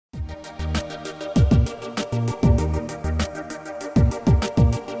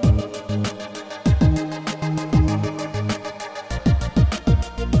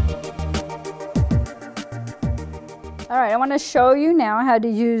right, I want to show you now how to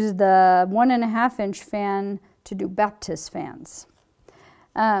use the 1.5 inch fan to do Baptist fans.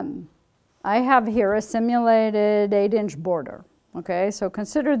 I have here a simulated 8-inch border. Okay, so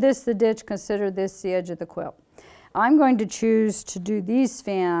consider this the ditch, consider this the edge of the quilt. I'm going to choose to do these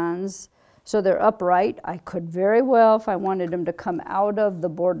fans so they're upright. I could very well, if I wanted them to come out of the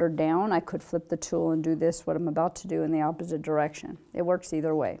border down, I could flip the tool and do this, what I'm about to do, in the opposite direction. It works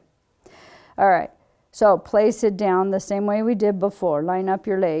either way. All right, so place it down the same way we did before. Line up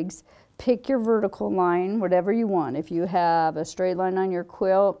your legs. Pick your vertical line, whatever you want. If you have a straight line on your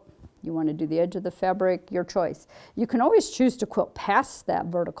quilt, you want to do the edge of the fabric, your choice. You can always choose to quilt past that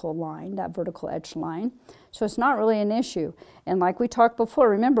vertical line, that vertical edge line, so it's not really an issue. And like we talked before,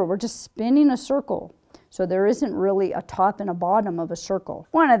 remember, we're just spinning a circle, so there isn't really a top and a bottom of a circle.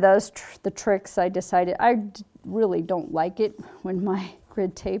 One of those, the tricks I decided, I really don't like it when my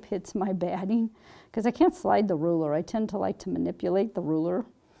grid tape hits my batting, because I can't slide the ruler. I tend to like to manipulate the ruler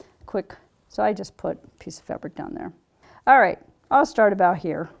quick, so I just put a piece of fabric down there. All right. I'll start about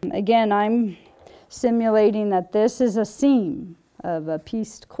here. Again, I'm simulating that this is a seam of a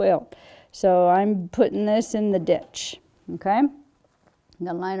pieced quilt. So I'm putting this in the ditch, okay? I'm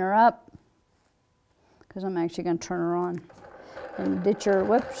gonna line her up because I'm actually gonna turn her on. And ditch her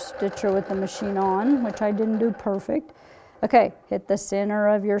with the machine on, which I didn't do perfect. Okay, hit the center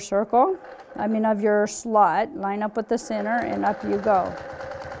of your circle, of your slot, line up with the center, and up you go.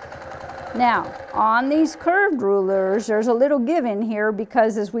 Now, on these curved rulers, there's a little give in here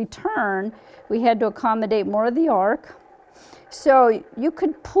because as we turn, we had to accommodate more of the arc. So you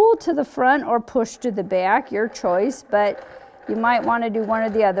could pull to the front or push to the back, your choice, but you might want to do one or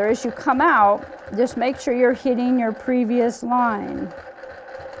the other. As you come out, just make sure you're hitting your previous line.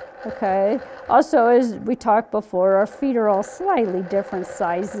 Okay. Also, as we talked before, our feet are all slightly different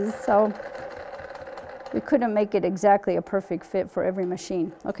sizes, so we couldn't make it exactly a perfect fit for every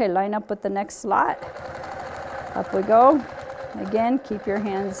machine. Okay, line up with the next slot. Up we go. Again, keep your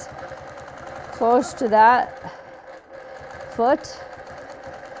hands close to that foot.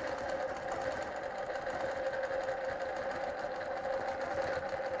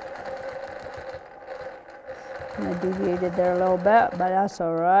 I deviated there a little bit, but that's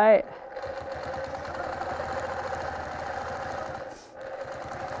all right.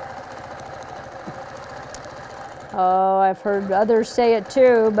 Oh, I've heard others say it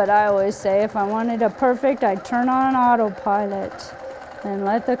too, but I always say if I wanted it perfect, I'd turn on autopilot and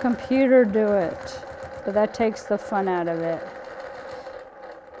let the computer do it. But that takes the fun out of it.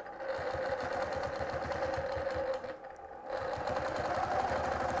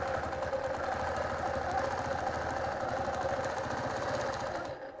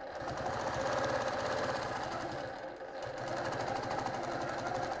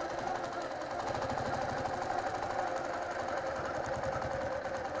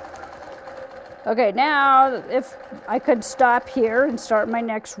 Okay, now if I could stop here and start my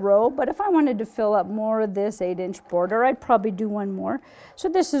next row, but if I wanted to fill up more of this 8-inch border, I'd probably do one more. So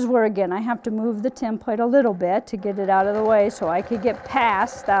this is where, again, I have to move the template a little bit to get it out of the way so I could get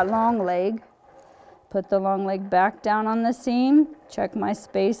past that long leg. Put the long leg back down on the seam, check my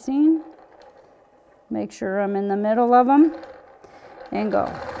spacing, make sure I'm in the middle of them, and go.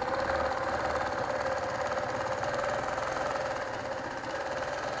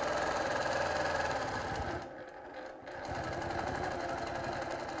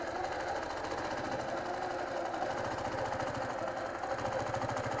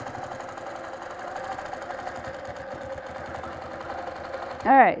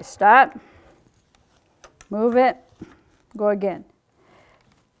 All right, stop, move it, go again.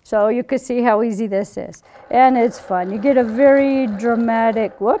 So you can see how easy this is. And it's fun. You get a very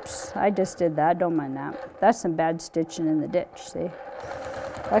dramatic, whoops, I just did that, don't mind that. That's some bad stitching in the ditch, see?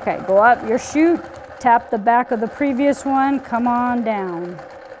 Okay, go up your chute, tap the back of the previous one, come on down.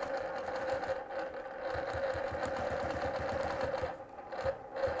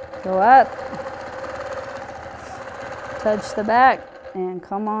 Go up, touch the back, and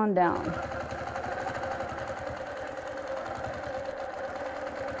come on down.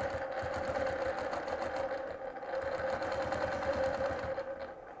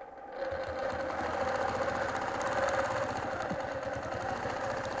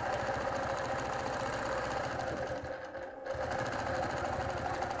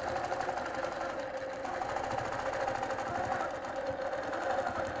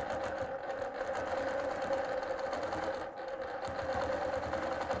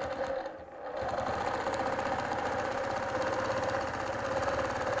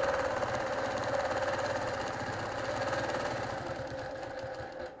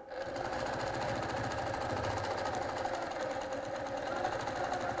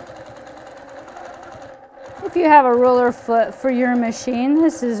 If you have a ruler foot for your machine,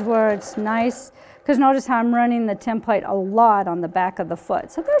 this is where it's nice, because notice how I'm running the template a lot on the back of the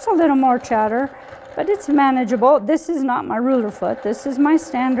foot. So there's a little more chatter, but it's manageable. This is not my ruler foot. This is my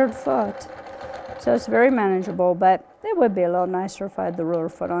standard foot. So it's very manageable, but it would be a little nicer if I had the ruler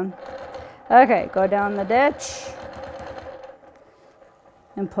foot on. Okay, go down the ditch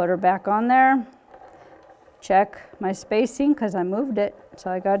and put her back on there. Check my spacing because I moved it. So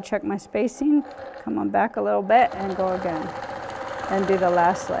I got to check my spacing. Come on back a little bit and go again. And do the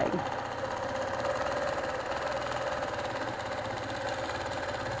last leg.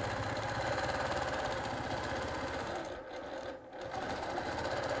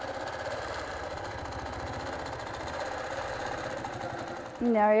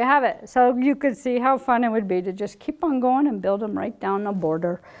 And there you have it. So you could see how fun it would be to just keep on going and build them right down the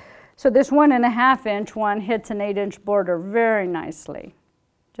border. So this 1.5 inch one hits an 8 inch border very nicely,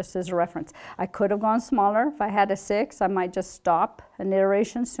 just as a reference. I could have gone smaller. If I had a 6, I might just stop an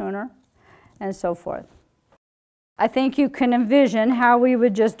iteration sooner, and so forth. I think you can envision how we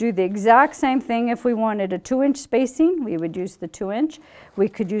would just do the exact same thing if we wanted a 2 inch spacing. We would use the 2 inch. We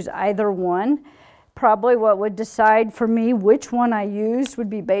could use either one. Probably what would decide for me which one I used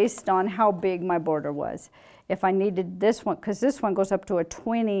would be based on how big my border was. If I needed this one, because this one goes up to a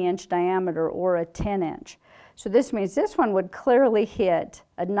 20 inch diameter or a 10 inch. So this means this one would clearly hit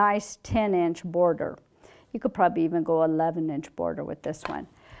a nice 10 inch border. You could probably even go 11 inch border with this one.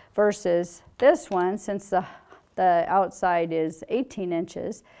 Versus this one, since the outside is 18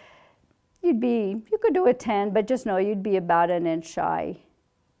 inches, you could do a 10, but just know you'd be about an inch shy.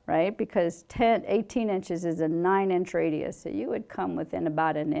 Right? Because 18 inches is a 9 inch radius, so you would come within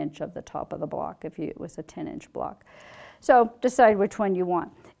about an inch of the top of the block if it was a 10 inch block. So decide which one you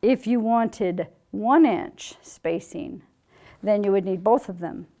want. If you wanted 1 inch spacing, then you would need both of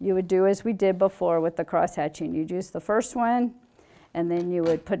them. You would do as we did before with the cross hatching. You'd use the first one, and then you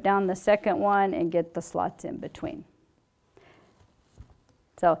would put down the second one and get the slots in between.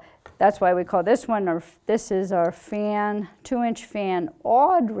 So that's why we call this one, this is our fan, 2 inch fan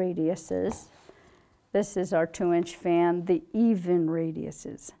odd radiuses. This is our 2 inch fan, the even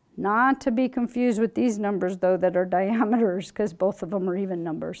radiuses. Not to be confused with these numbers though that are diameters, because both of them are even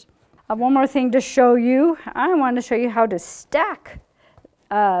numbers. I have one more thing to show you. I want to show you how to stack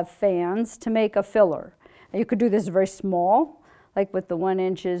fans to make a filler. You could do this very small. Like with the 1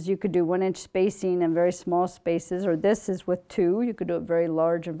 inches, you could do 1 inch spacing in very small spaces, or this is with 2. You could do it very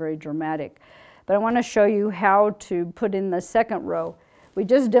large and very dramatic. But I want to show you how to put in the second row. We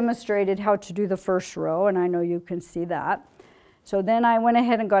just demonstrated how to do the first row, and I know you can see that. So then I went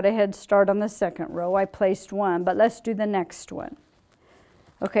ahead and got a head start on the second row. I placed one, but let's do the next one.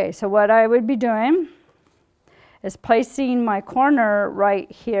 Okay, so what I would be doing is placing my corner right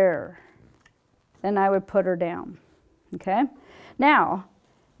here. Then I would put her down, okay? Now,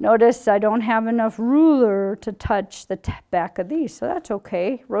 notice I don't have enough ruler to touch the back of these, so that's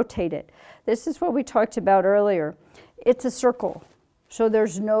okay. Rotate it. This is what we talked about earlier. It's a circle, so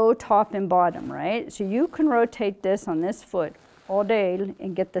there's no top and bottom, right? So you can rotate this on this foot all day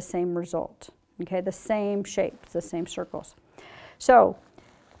and get the same result, okay? The same shapes, the same circles. So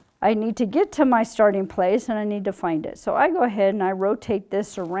I need to get to my starting place, and I need to find it. So I go ahead and I rotate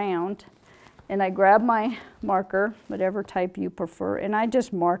this around, and I grab my marker, whatever type you prefer, and I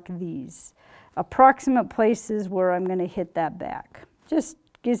just mark these approximate places where I'm going to hit that back. Just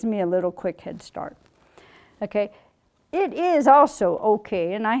gives me a little quick head start. Okay, it is also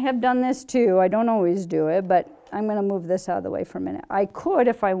okay, and I have done this too. I don't always do it, but I'm going to move this out of the way for a minute. I could,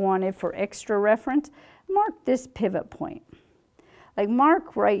 if I wanted for extra reference, mark this pivot point. Like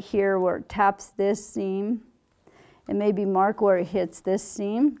mark right here where it taps this seam, and maybe mark where it hits this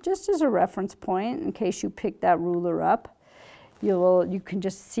seam, just as a reference point in case you pick that ruler up. You can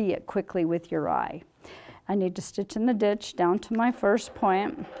just see it quickly with your eye. I need to stitch in the ditch down to my first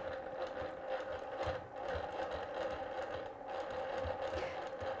point.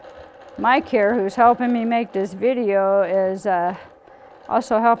 Mike here, who's helping me make this video, is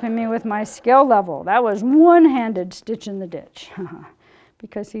also helping me with my skill level. That was one-handed stitch in the ditch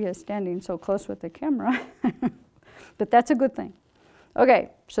because he is standing so close with the camera. But that's a good thing. Okay,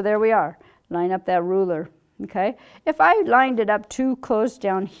 so there we are. Line up that ruler, okay? If I lined it up too close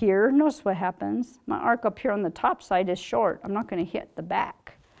down here, notice what happens. My arc up here on the top side is short. I'm not going to hit the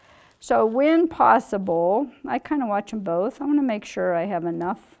back. So when possible, I kind of watch them both. I want to make sure I have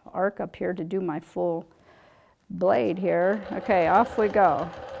enough arc up here to do my full blade here. Okay, off we go.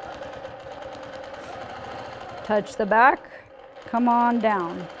 Touch the back, come on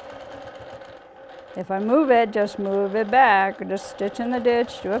down. If I move it, just move it back. Just stitch in the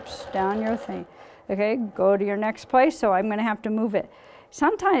ditch, whoops, down your thing. Okay, go to your next place, so I'm gonna have to move it.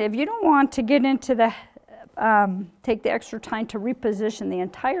 Sometimes, if you don't want to get into the, take the extra time to reposition the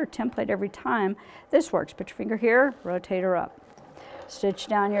entire template every time, this works. Put your finger here, rotate her up. Stitch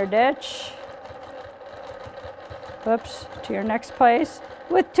down your ditch. Oops, to your next place.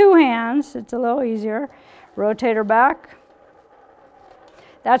 With 2 hands, it's a little easier. Rotate her back.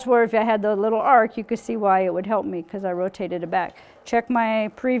 That's where if I had the little arc, you could see why it would help me, because I rotated it back. Check my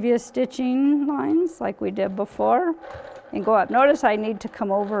previous stitching lines like we did before and go up. Notice I need to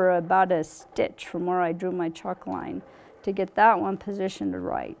come over about a stitch from where I drew my chalk line to get that one positioned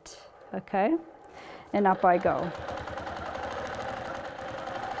right, okay? And up I go.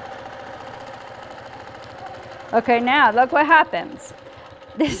 Okay, now look what happens.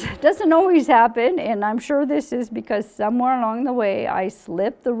 This doesn't always happen, and I'm sure this is because somewhere along the way I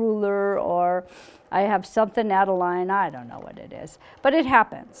slipped the ruler or I have something out of line. I don't know what it is, but it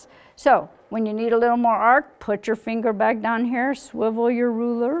happens. So when you need a little more arc, put your finger back down here, swivel your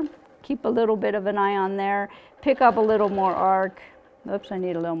ruler, keep a little bit of an eye on there, pick up a little more arc. Oops, I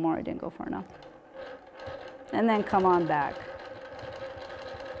need a little more, I didn't go far enough. And then come on back.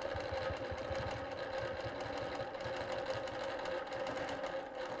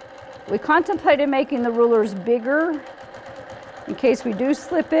 We contemplated making the rulers bigger in case we do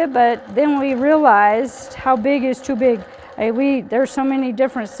slip it, but then we realized how big is too big. There's so many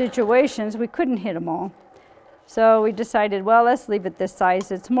different situations, we couldn't hit them all. So we decided, well, let's leave it this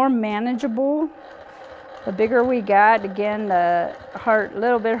size. It's more manageable. The bigger we got, again, the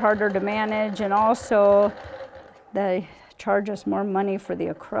little bit harder to manage, and also they charge us more money for the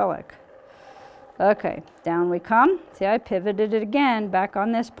acrylic. Okay, down we come. See, I pivoted it again back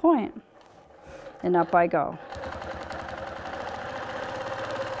on this point, and up I go.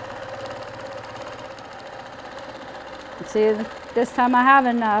 See, this time I have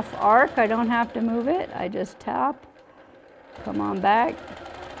enough arc. I don't have to move it. I just tap, come on back.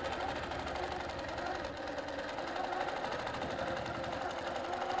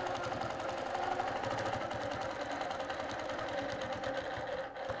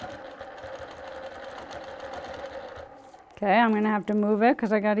 Okay, I'm going to have to move it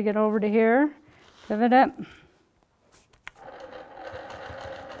because I got to get over to here. Pivot it.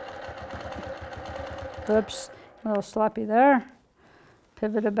 Oops, a little sloppy there.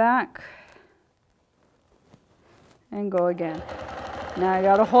 Pivot it back. And go again. Now you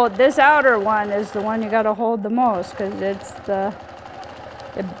got to hold, this outer one is the one you got to hold the most because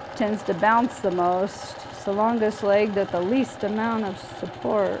it tends to bounce the most. It's the longest leg with the least amount of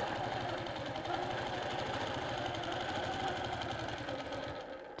support.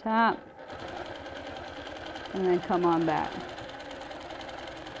 Tap, and then come on back.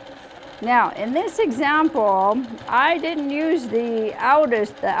 Now, in this example, I didn't use the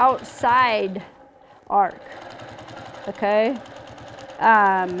outside arc, okay?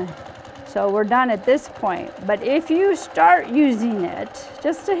 So we're done at this point. But if you start using it,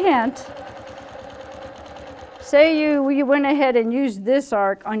 just a hint, say you went ahead and used this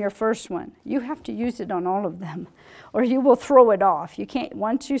arc on your first one, you have to use it on all of them, or you will throw it off. You can't,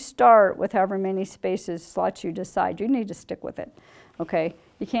 once you start with however many spaces, slots you decide, you need to stick with it, okay?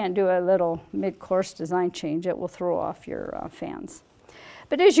 You can't do a little mid-course design change. It will throw off your fans.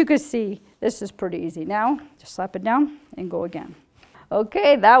 But as you can see, this is pretty easy. Now, just slap it down and go again.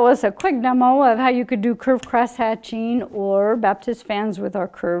 Okay, that was a quick demo of how you could do curved cross hatching or Baptist fans with our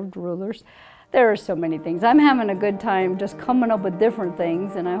curved rulers. There are so many things. I'm having a good time just coming up with different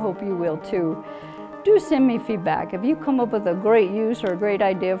things, and I hope you will too. Do send me feedback. If you come up with a great use or a great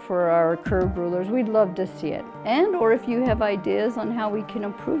idea for our curved rulers, we'd love to see it. And or if you have ideas on how we can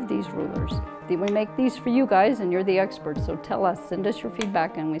improve these rulers. We make these for you guys and you're the experts, so tell us, send us your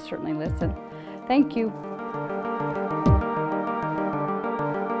feedback and we certainly listen. Thank you.